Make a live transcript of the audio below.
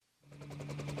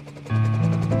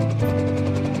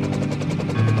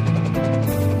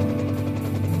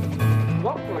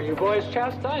nice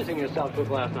chastising yourself with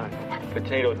last night.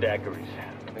 Potato daiquiris.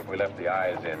 I think we left the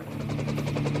eyes in.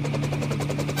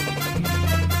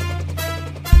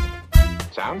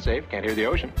 Sound safe, can't hear the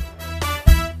ocean.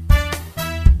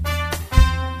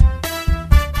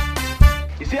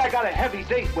 You see, I got a heavy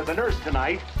date with a nurse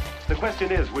tonight. The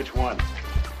question is, which one?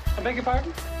 I beg your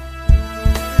pardon?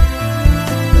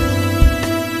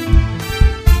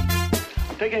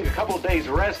 I'm taking a couple days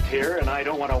rest here, and I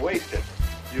don't want to waste it.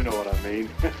 You know what I mean.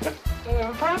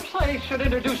 Perhaps I should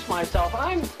introduce myself.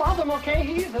 I'm Father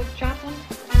Mulcahy, the chaplain.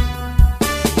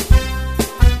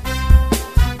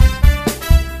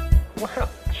 Well,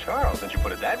 Charles, since you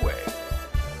put it that way,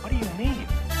 what do you mean?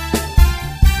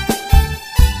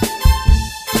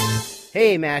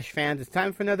 Hey, MASH fans, it's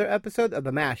time for another episode of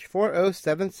the MASH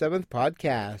 4077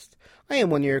 podcast. I am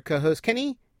one of your co-hosts,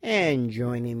 Kenny, and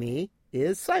joining me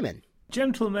is Simon.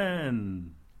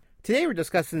 Gentlemen. Today we're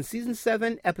discussing Season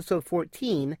 7, Episode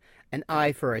 14, An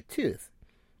Eye for a Tooth.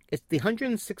 It's the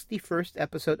 161st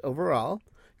episode overall,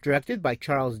 directed by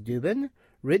Charles Dubin,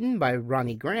 written by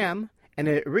Ronnie Graham, and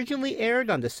it originally aired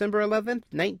on December 11th,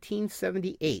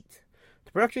 1978.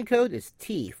 The production code is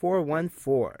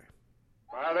T414.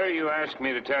 Father, you asked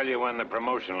me to tell you when the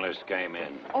promotion list came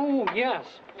in. Oh, yes.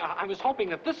 I was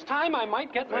hoping that this time I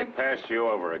might get They my... passed you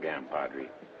over again, Padre.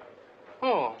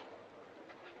 Oh.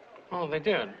 Oh, they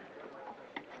did.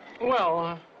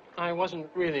 Well, I wasn't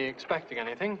really expecting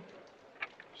anything.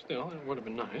 Still, it would have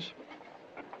been nice.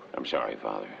 I'm sorry,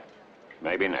 Father.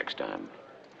 Maybe next time.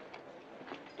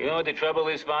 You know what the trouble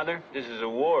is, Father? This is a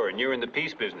war, and you're in the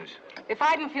peace business. If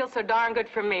I didn't feel so darn good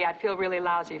for me, I'd feel really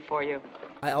lousy for you.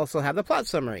 I also have the plot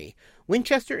summary.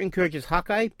 Winchester encourages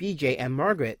Hawkeye, BJ, and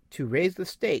Margaret to raise the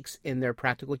stakes in their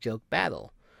practical joke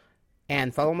battle.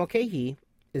 And Father Mulcahy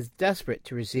is desperate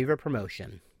to receive a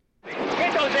promotion.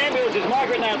 Get those ambulances.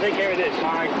 Margaret and I'll take care of this.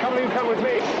 All right, come with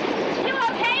me. You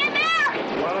okay in there?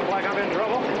 Do I look like I'm in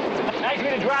trouble? Nice of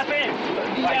you to drop in.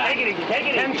 Yeah. Take it easy, take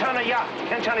it easy. 10 ton of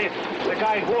the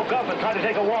guy woke up and tried to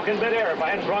take a walk in midair. If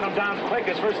I hadn't brought him down quick,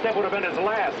 his first step would have been his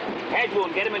last. Head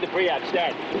wound, get him into pre-op.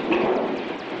 Start.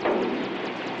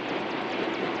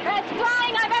 Best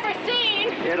flying I've ever seen.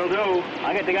 It'll do.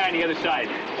 I'll get the guy on the other side.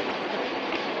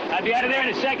 I'll be out of there in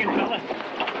a second, fella.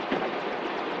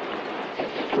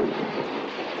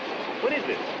 What is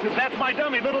this? That's my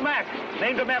dummy, Little Mac.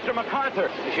 Named him after MacArthur.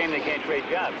 It's a shame they can't trade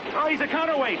jobs. Oh, he's a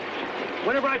counterweight.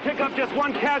 Whenever I pick up just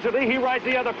one casualty, he rides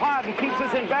the other pod and keeps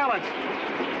us in balance.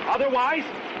 Otherwise,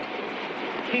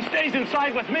 he stays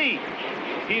inside with me.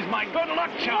 He's my good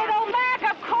luck charm. Little Mac,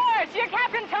 of course. You're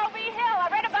Captain Toby Hill. I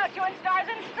read about you in Stars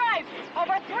and Stripes.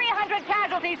 Over 300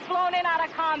 casualties flown in out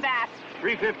of combat.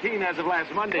 315 as of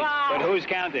last Monday. Wow. But who's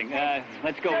counting?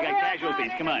 Let's go. We got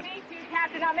casualties. Come on. To meet you,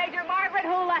 Captain. I'm Major Margaret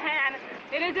Houlihan.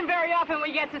 It isn't very often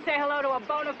we get to say hello to a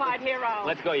bona fide hero.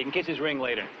 Let's go. You can kiss his ring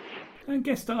later. And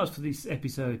guest stars for this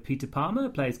episode, Peter Palmer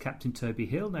plays Captain Toby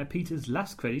Hill. Now, Peter's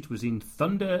last credit was in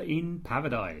Thunder in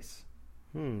Paradise.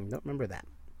 Don't remember that.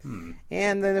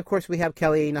 And then, of course, we have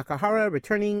Kelly Nakahara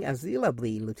returning as the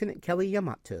lovely Lieutenant Kelly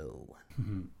Yamato.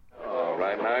 All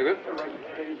right, Margaret.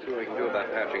 See what we can do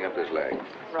about patching up this leg.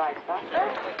 Right,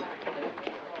 Buster.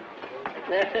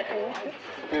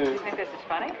 You think this is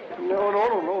funny? No.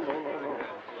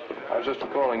 I was just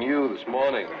recalling you this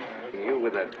morning. You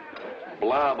with that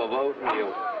blob of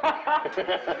oatmeal.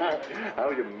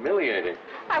 How humiliating.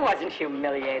 I wasn't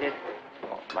humiliated.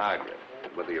 Oh, Margaret,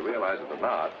 whether you realize it or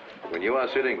not, when you are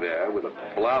sitting there with a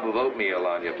blob of oatmeal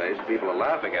on your face, people are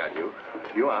laughing at you,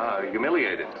 you are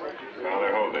humiliated.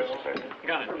 Father, hold this a second.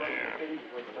 Got it. Yeah.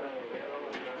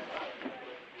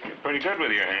 You're pretty good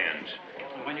with your hands.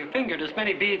 When you fingered as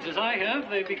many beads as I have,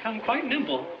 they become quite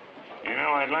nimble. You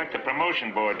know, I'd like the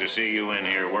promotion board to see you in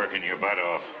here working your butt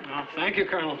off. Oh, thank you,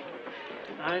 Colonel.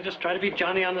 I just try to be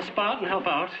Johnny on the spot and help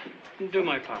out and do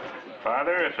my part.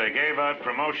 Father, if they gave out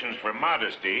promotions for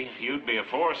modesty, you'd be a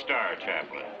 4-star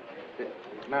chaplain.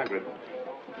 Margaret,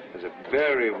 as a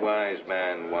very wise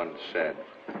man once said,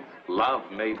 love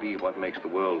may be what makes the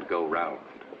world go round,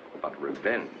 but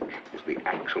revenge is the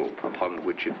axle upon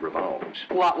which it revolves.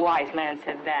 What wise man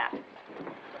said that?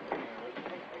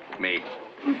 Me.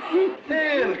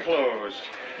 And closed.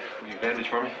 Will you bandage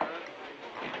for me?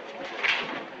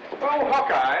 Oh,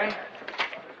 Hawkeye.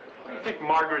 What do you think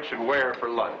Margaret should wear for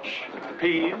lunch?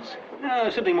 Peas? No,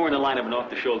 something more in the line of an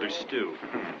off-the-shoulder stew.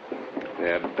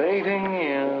 They're baiting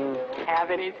you. Have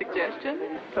any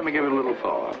suggestions? Let me give it a little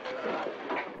thought.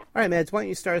 All right, Mads, why don't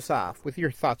you start us off with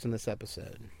your thoughts on this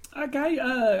episode? Okay,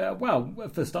 well,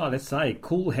 for a start, let's say,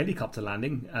 cool helicopter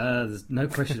landing. There's no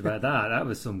question about that. That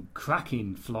was some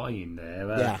cracking flying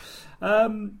there. Yeah.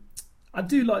 I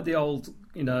do like the old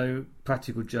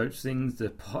practical jokes things. The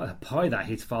pie that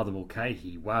hit Father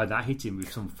Mulcahy. Wow, that hit him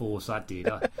with some force. That did.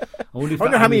 I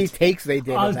wonder how many takes they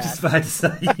did. I was just about to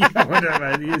say. I wonder how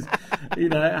many is,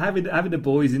 having the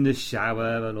boys in the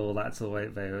shower and all that's all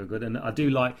very good. And I do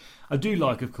like,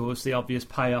 of course, the obvious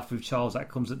payoff with Charles that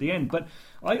comes at the end. But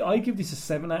I give this a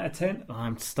 7 out of 10.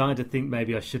 I'm starting to think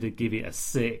maybe I should have given it a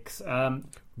 6.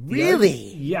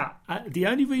 Really? The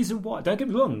only reason why, don't get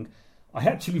me wrong, I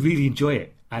actually really enjoy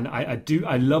it. And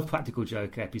I love practical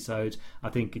joke episodes. I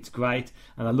think it's great.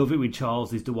 And I love it when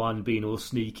Charles is the one being all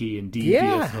sneaky and devious.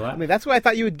 Yeah, and all that. I mean, that's why I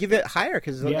thought you would give it higher,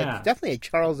 because it's definitely a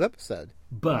Charles episode.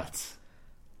 But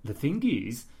the thing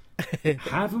is,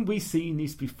 haven't we seen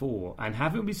this before? And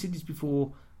haven't we seen this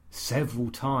before several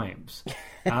times?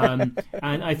 And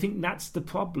I think that's the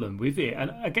problem with it. And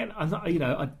again,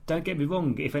 I don't get me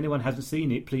wrong. If anyone hasn't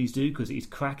seen it, please do, because it's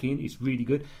cracking. It's really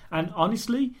good. And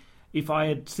honestly, if I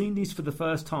had seen this for the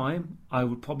first time, I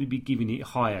would probably be giving it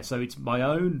higher. So it's my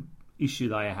own issue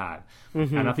that I have.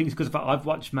 Mm-hmm. And I think it's because I've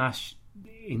watched MASH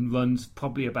in runs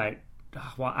probably about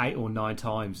 8 or 9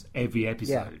 times every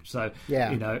episode.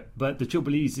 Yeah. So, but the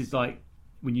trouble is like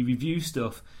when you review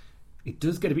stuff, it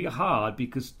does get a bit hard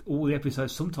because all the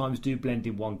episodes sometimes do blend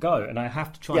in one go, and I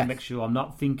have to try and make sure I'm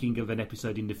not thinking of an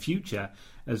episode in the future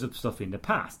as of stuff in the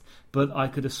past. But I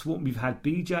could have sworn we've had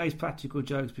BJ's practical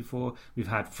jokes before, we've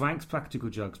had Frank's practical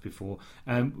jokes before,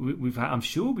 and I'm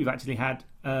sure we've actually had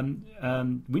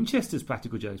Winchester's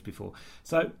practical jokes before.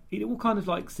 So it all kind of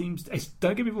like seems.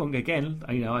 Don't get me wrong. Again,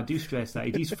 I do stress that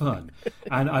it is fun,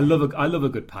 and I love a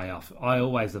good payoff. I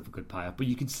always love a good payoff, but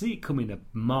you can see it coming a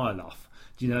mile off.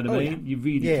 Do you know what I mean? Yeah. You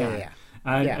really can. Yeah.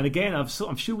 And again, I'm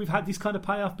sure we've had this kind of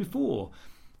payoff before.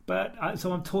 But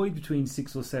so I'm toyed between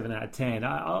 6 or 7 out of 10.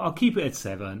 I'll keep it at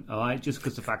 7, all right? Just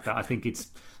because the fact that I think it's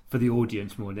for the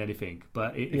audience more than anything.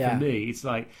 But for me, it's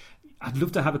like I'd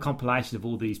love to have a compilation of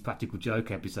all these practical joke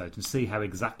episodes and see how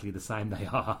exactly the same they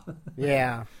are.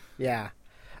 Yeah.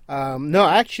 No,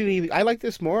 actually, I like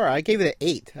this more. I gave it an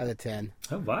 8 out of 10.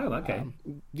 Oh wow! Okay.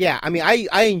 I mean,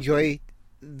 I enjoy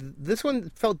this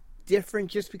one. Felt different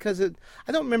just because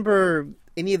I don't remember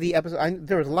any of the episodes.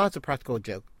 There was lots of practical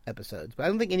joke episodes, but I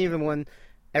don't think any of them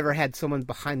ever had someone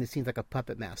behind the scenes like a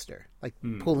puppet master, like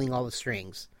pulling all the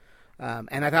strings.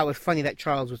 And I thought it was funny that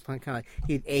Charles was kind of like,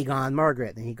 he'd egg on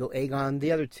Margaret, then he'd go egg on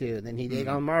the other two, and then he'd egg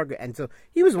on Margaret. And so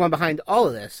he was the one behind all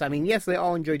of this. I mean, yes, they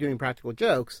all enjoy doing practical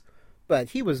jokes,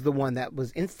 but he was the one that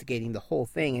was instigating the whole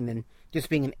thing and then just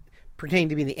pretending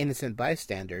to be the innocent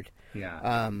bystander.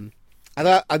 Yeah.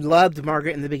 I loved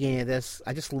Margaret in the beginning of this.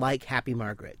 I just like Happy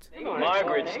Margaret.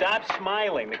 Margaret, stop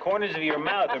smiling. The corners of your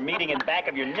mouth are meeting in the back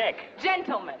of your neck.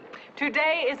 Gentlemen,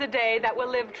 today is a day that will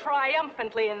live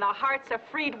triumphantly in the hearts of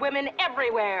freed women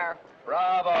everywhere.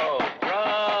 Bravo!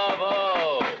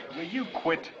 Bravo! Will you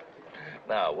quit?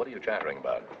 Now, what are you chattering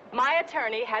about? My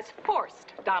attorney has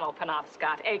forced Donald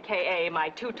Penobscot, a.k.a. my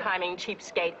two-timing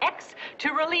cheapskate ex,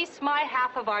 to release my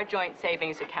half of our joint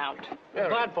savings account.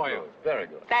 Glad for you. Very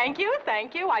good. Thank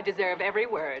you. I deserve every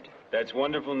word. That's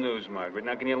wonderful news, Margaret.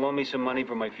 Now, can you loan me some money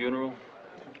for my funeral?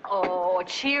 Oh,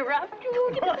 cheer up.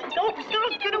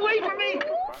 Don't get away from me.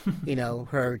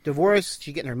 Her divorce,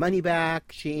 she's getting her money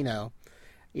back. And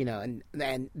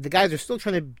the guys are still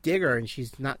trying to dig her, and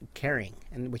she's not caring,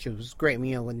 and which was great.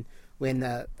 When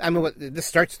this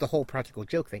starts the whole practical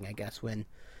joke thing, I guess, when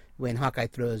Hawkeye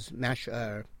throws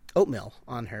oatmeal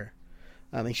on her,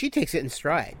 and she takes it in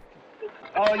stride.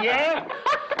 Oh yeah.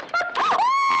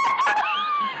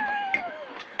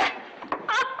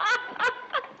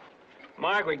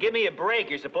 Margaret, give me a break.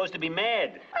 You're supposed to be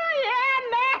mad. I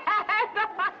am mad.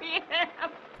 I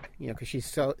am. Because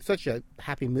she's such a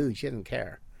happy mood, she doesn't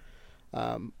care.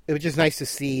 It was just nice to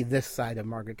see this side of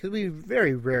Margaret, because we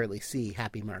very rarely see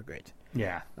happy Margaret.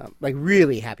 Yeah. Like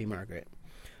really happy Margaret.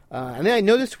 And then I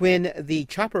noticed when the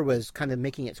chopper was kind of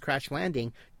making its crash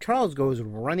landing, Charles goes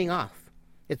running off.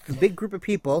 It's the big group of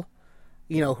people,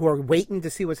 who are waiting to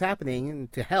see what's happening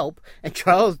and to help, and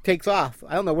Charles takes off.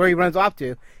 I don't know where he runs off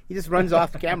to. He just runs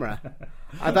off the camera.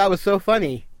 I thought it was so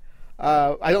funny.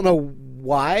 I don't know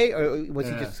why, or was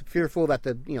he just fearful that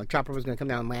the chopper was going to come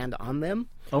down and land on them?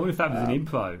 I wonder if that was an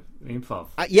improv.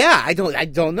 I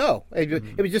don't know.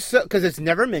 It was just because it's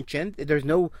never mentioned. There's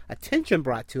no attention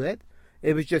brought to it.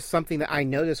 It was just something that I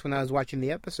noticed when I was watching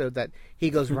the episode, that he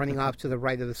goes running off to the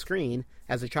right of the screen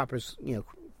as the chopper's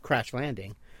crash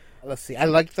landing. Let's see. I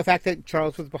liked the fact that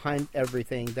Charles was behind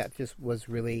everything. That just was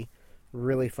really,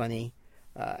 really funny.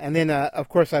 And then, of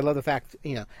course, I love the fact,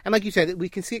 and like you said, we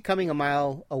can see it coming a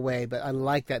mile away, but I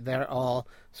like that they're all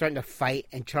starting to fight,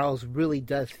 and Charles really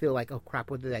does feel like, oh, crap,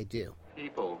 what did I do?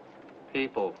 People,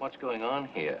 what's going on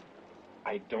here?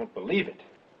 I don't believe it.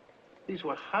 These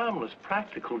were harmless,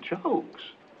 practical jokes.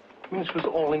 I mean, this was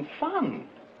all in fun.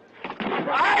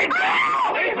 Hunnicutt!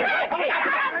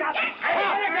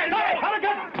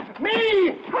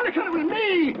 Me! Hunnicutt, it was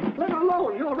me! Let her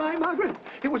alone. You're right, Margaret.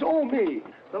 It was all me.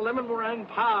 The lemon meringue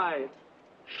pie,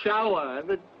 shower,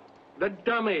 and the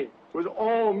dummy was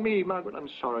all me. Margaret, I'm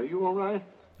sorry. You all right?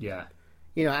 Yeah.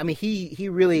 You know, I mean, he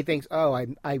really thinks, oh,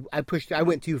 I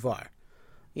went too far,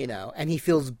 you know, and he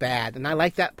feels bad, and I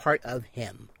like that part of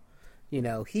him. You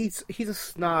know, he's a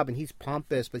snob and he's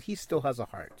pompous, but he still has a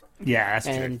heart. Yeah, that's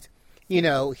true. And you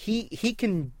know, he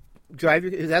can drive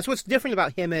you. That's what's different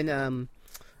about him and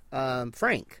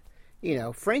Frank. You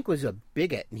know, Frank was a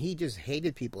bigot and he just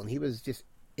hated people and he was just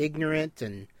ignorant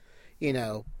and you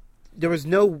know, there was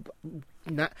no.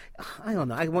 I don't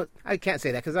know. I can't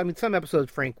say that because I mean, some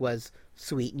episodes Frank was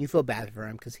sweet and you feel bad for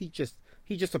him because he's just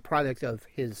a product of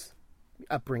his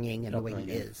upbringing and the way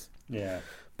he is. Yeah.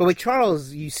 But with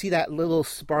Charles, you see that little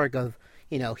spark of,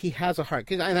 you know, he has a heart.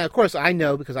 And of course, I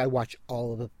know because I watch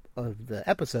all of the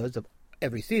episodes of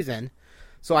every season,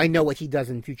 so I know what he does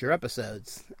in future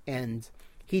episodes. And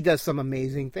he does some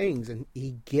amazing things, and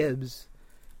he gives,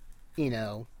 you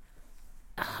know,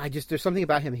 there's something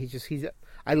about him.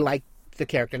 I like the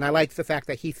character, and I like the fact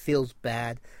that he feels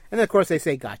bad. And then, of course, they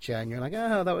say gotcha, and you're like,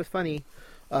 oh, that was funny.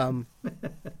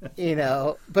 You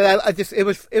know, but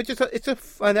it's a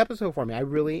fun episode for me. I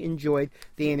really enjoyed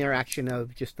the interaction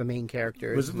of just the main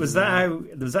characters. Was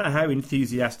that how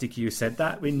enthusiastic you said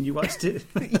that when you watched it?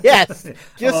 Yes,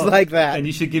 just like that. And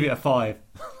you should give it a 5.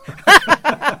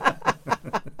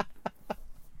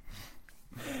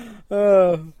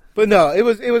 But no, it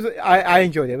was. I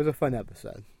enjoyed it. It was a fun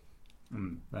episode.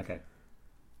 Okay.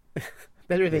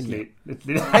 Better than you.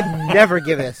 I never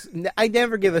give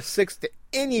a 6 to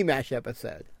any MASH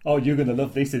episode. Oh, you're going to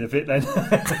love this in a bit then.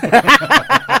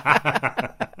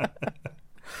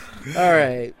 All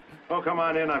right. Oh, come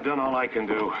on in. I've done all I can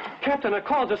do. Captain, a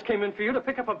call just came in for you to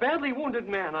pick up a badly wounded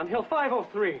man on Hill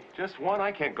 503. Just one?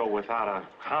 I can't go without a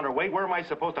counterweight. Where am I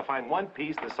supposed to find one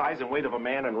piece the size and weight of a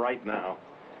man and right now?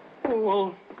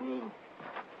 Well,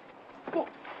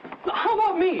 how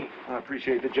about me? I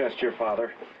appreciate the gesture,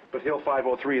 Father. But Hill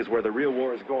 503 is where the real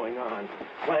war is going on.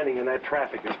 Planning in that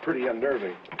traffic is pretty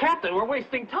unnerving. Captain, we're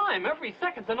wasting time. Every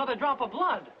second's another drop of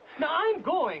blood. Now, I'm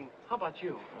going. How about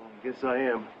you? I guess I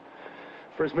am.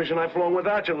 First mission I've flown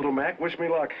without you, little Mac. Wish me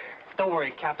luck. Don't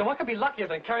worry, Captain. What could be luckier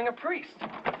than carrying a priest?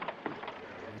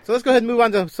 So let's go ahead and move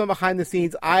on to some behind the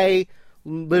scenes. I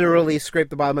literally scraped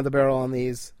the bottom of the barrel on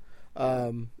these.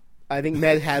 I think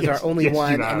Med has our only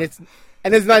one,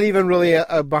 and it's not even really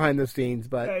a behind the scenes,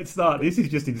 but it's not. This is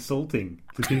just insulting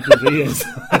to people's ears.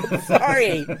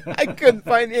 Sorry, I couldn't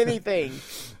find anything.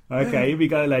 Okay, here we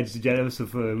go, ladies and gentlemen. So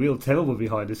for a real terrible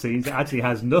behind the scenes, it actually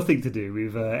has nothing to do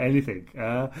with anything.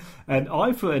 An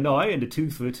eye for an eye and a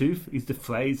tooth for a tooth is the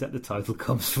phrase that the title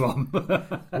comes from.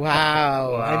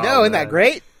 Wow, I know, isn't that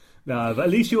great? No, but at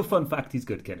least your fun fact is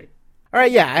good, Kenny. All right,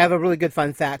 yeah, I have a really good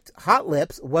fun fact. Hot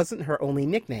Lips wasn't her only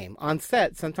nickname. On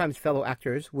set, sometimes fellow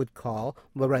actors would call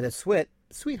Loretta Swit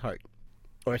Sweetheart.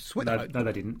 Or Sweetheart. No,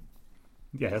 they didn't.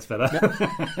 Yeah, that's better.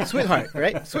 No, Sweetheart,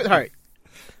 right? Sweetheart.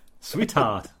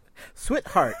 Sweetheart.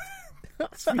 Sweetheart.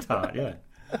 Sweetheart, yeah.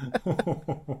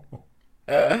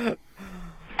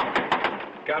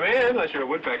 Come in, unless you're a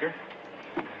woodpecker.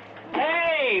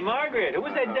 Hey, Margaret, who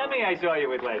was that dummy I saw you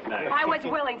with last night? I was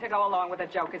willing to go along with a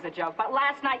joke as a joke, but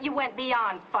last night you went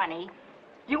beyond funny.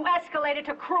 You escalated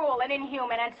to cruel and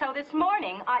inhuman, and so this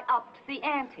morning I upped the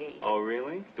ante. Oh,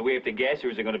 really? Do we have to guess, or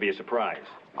is it going to be a surprise?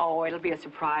 Oh, it'll be a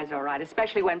surprise, all right,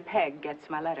 especially when Peg gets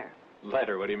my letter.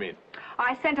 Letter? What do you mean?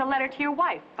 I sent a letter to your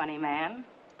wife, funny man,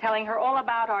 telling her all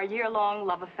about our year-long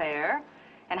love affair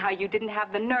and how you didn't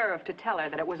have the nerve to tell her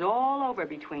that it was all over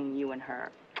between you and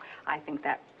her. I think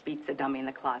that beats a dummy in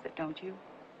the closet, don't you?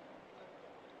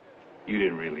 You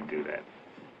didn't really do that.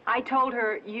 I told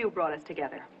her you brought us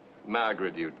together.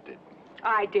 Margaret, you did.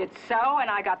 I did so, and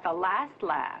I got the last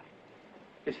laugh.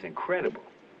 It's incredible.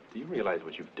 Do you realize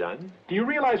what you've done? Do you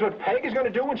realize what Peg is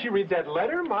going to do when she reads that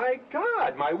letter? My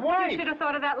God, my wife! You should have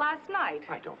thought of that last night.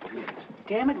 I don't believe it.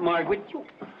 Damn it, Margaret,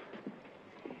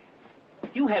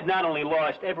 you have not only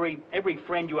lost every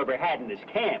friend you ever had in this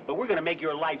camp, but we're going to make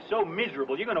your life so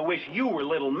miserable, you're going to wish you were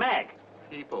little Mac.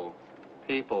 People,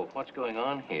 what's going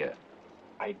on here?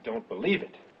 I don't believe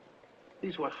it.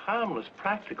 These were harmless,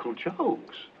 practical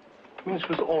jokes. I mean, this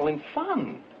was all in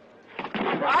fun.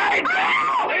 Hunnicutt!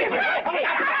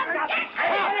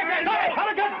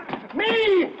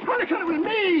 Me! Hunnicutt, it was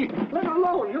me! Let her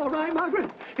alone. You all right,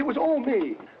 Margaret? It was all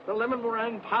me. The lemon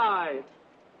meringue pie,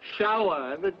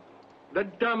 shower, and the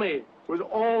dummy was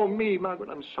all me. Margaret,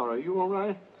 I'm sorry. Are you all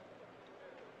right?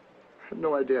 I had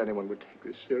no idea anyone would take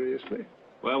this seriously.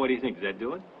 Well, what do you think? Does that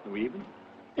do it? Are we even?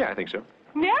 Yeah, I think so.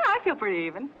 Yeah, I feel pretty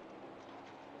even.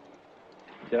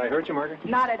 Did I hurt you, Margaret?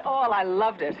 Not at all. I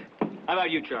loved it. How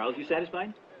about you, Charles? You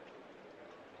satisfied?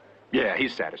 Yeah,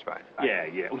 he's satisfied.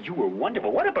 Yeah. Oh, you were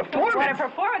wonderful. What a performance! What a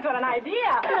performance. What an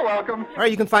idea. You're welcome. All right,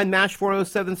 you can find MASH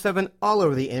 4077 all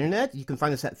over the internet. You can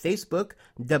find us at Facebook,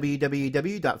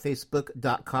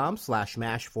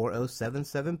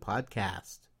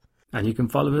 www.facebook.com/MASH4077podcast. And you can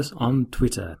follow us on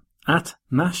Twitter at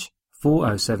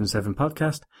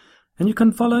MASH4077podcast. And you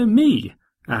can follow me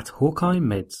at Hawkeye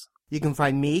Meds. You can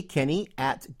find me, Kenny,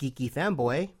 at Geeky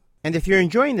Fanboy. And if you're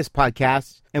enjoying this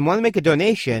podcast and want to make a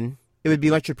donation, it would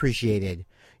be much appreciated.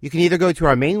 You can either go to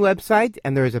our main website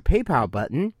and there is a PayPal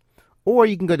button, or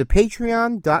you can go to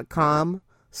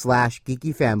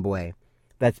patreon.com/geekyfanboy.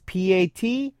 That's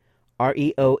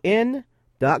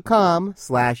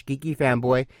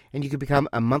patreon.com/geekyfanboy, and you can become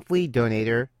a monthly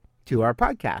donator to our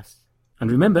podcast.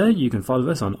 And remember, you can follow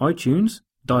us on iTunes,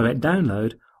 direct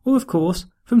download, or of course,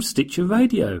 from Stitcher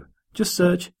Radio. Just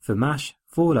search for MASH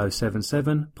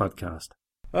 4077 podcast.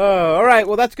 Oh, all right.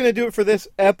 Well, that's going to do it for this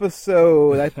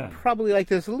episode. I probably liked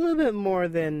this a little bit more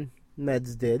than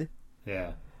Meds did.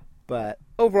 Yeah. But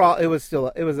overall, it was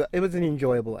an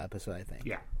enjoyable episode, I think.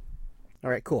 Yeah. All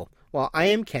right, cool. Well, I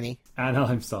am Kenny. And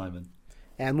I'm Simon.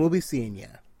 And we'll be seeing you.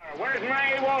 Where's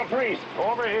my AWOL priest?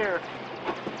 Over here.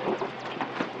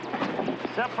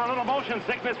 Except for a little motion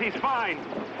sickness, he's fine.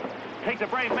 Takes a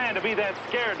brave man to be that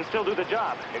scared and still do the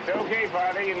job. It's okay,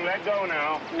 Father. You can let go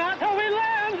now. Not till we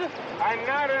land. I'm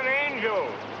not an angel.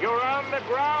 You're on the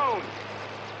ground.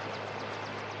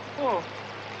 Oh,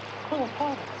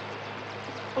 Father.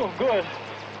 Oh, good.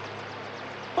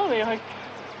 Honey, I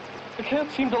can't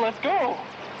seem to let go.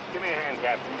 Give me a hand,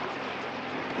 Captain.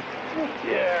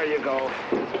 There you go.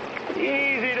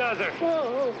 Easy does it.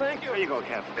 Oh, thank you. There you go,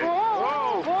 Captain.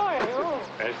 Oh, boy. Oh.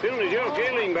 As soon as you're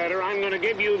feeling better, I'm going to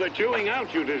give you the chewing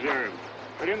out you deserve.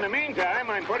 But in the meantime,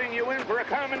 I'm putting you in for a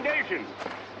commendation.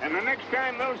 And the next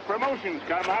time those promotions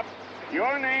come up,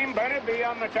 your name better be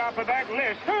on the top of that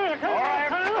list.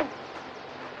 Colonel,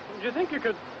 do you think you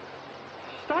could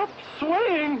stop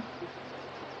swaying?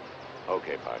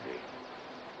 Okay, Padre.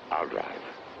 I'll drive.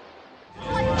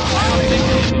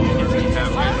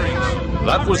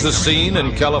 That was the scene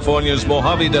in California's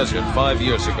Mojave Desert 5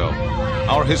 years ago.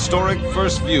 Our historic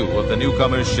first view of the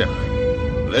newcomer's ship.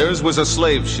 Theirs was a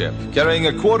slave ship carrying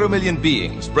 250,000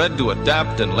 beings bred to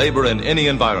adapt and labor in any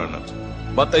environment.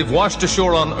 But they've washed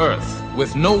ashore on Earth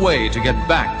with no way to get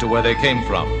back to where they came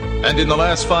from. And in the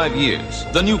last 5 years,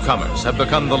 the newcomers have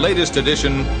become the latest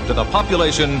addition to the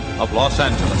population of Los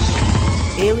Angeles.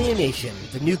 Alienation,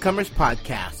 the Newcomers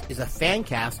Podcast, is a fan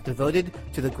cast devoted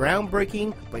to the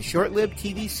groundbreaking but short-lived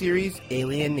TV series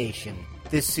Alien Nation.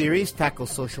 This series tackles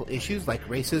social issues like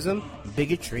racism,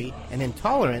 bigotry, and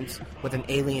intolerance with an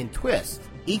alien twist.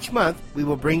 Each month, we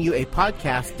will bring you a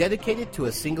podcast dedicated to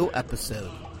a single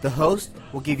episode. The host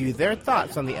will give you their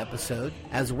thoughts on the episode,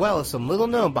 as well as some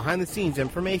little-known behind-the-scenes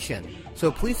information.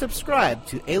 So please subscribe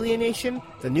to Alienation,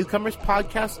 the Newcomers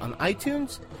Podcast on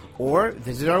iTunes, or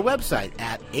visit our website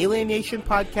at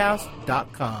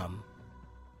alienationpodcast.com.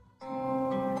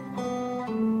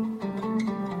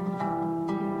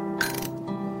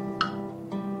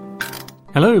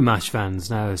 Hello, MASH fans.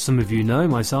 Now, as some of you know,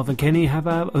 myself and Kenny have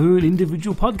our own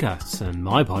individual podcasts, and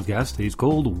my podcast is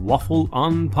called Waffle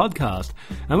On Podcast,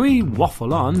 and we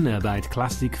waffle on about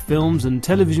classic films and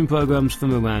television programs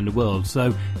from around the world.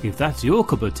 So, if that's your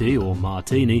cup of tea or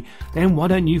martini, then why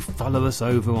don't you follow us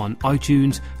over on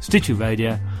iTunes, Stitcher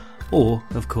Radio, or,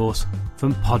 of course,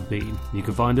 from Podbean. You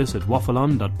can find us at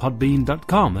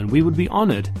waffleon.podbean.com, and we would be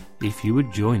honoured if you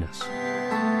would join us.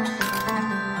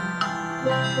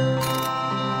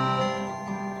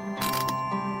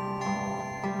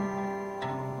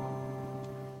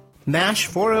 MASH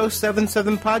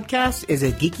 4077 Podcast is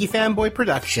a Geeky Fanboy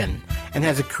production and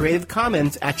has a Creative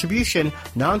Commons Attribution,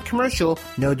 Non-Commercial,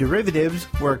 No Derivatives,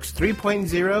 Works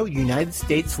 3.0 United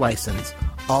States license.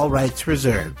 All rights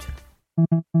reserved.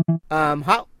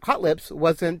 Hot Lips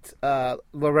wasn't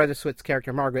Loretta Swit's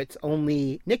character Margaret's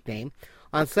only nickname.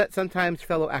 On set, sometimes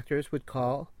fellow actors would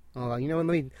call... Oh, you know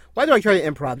what? Why do I try to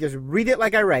improv? Just read it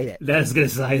like I write it. That's going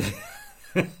to say...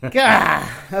 Gah!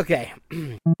 Okay.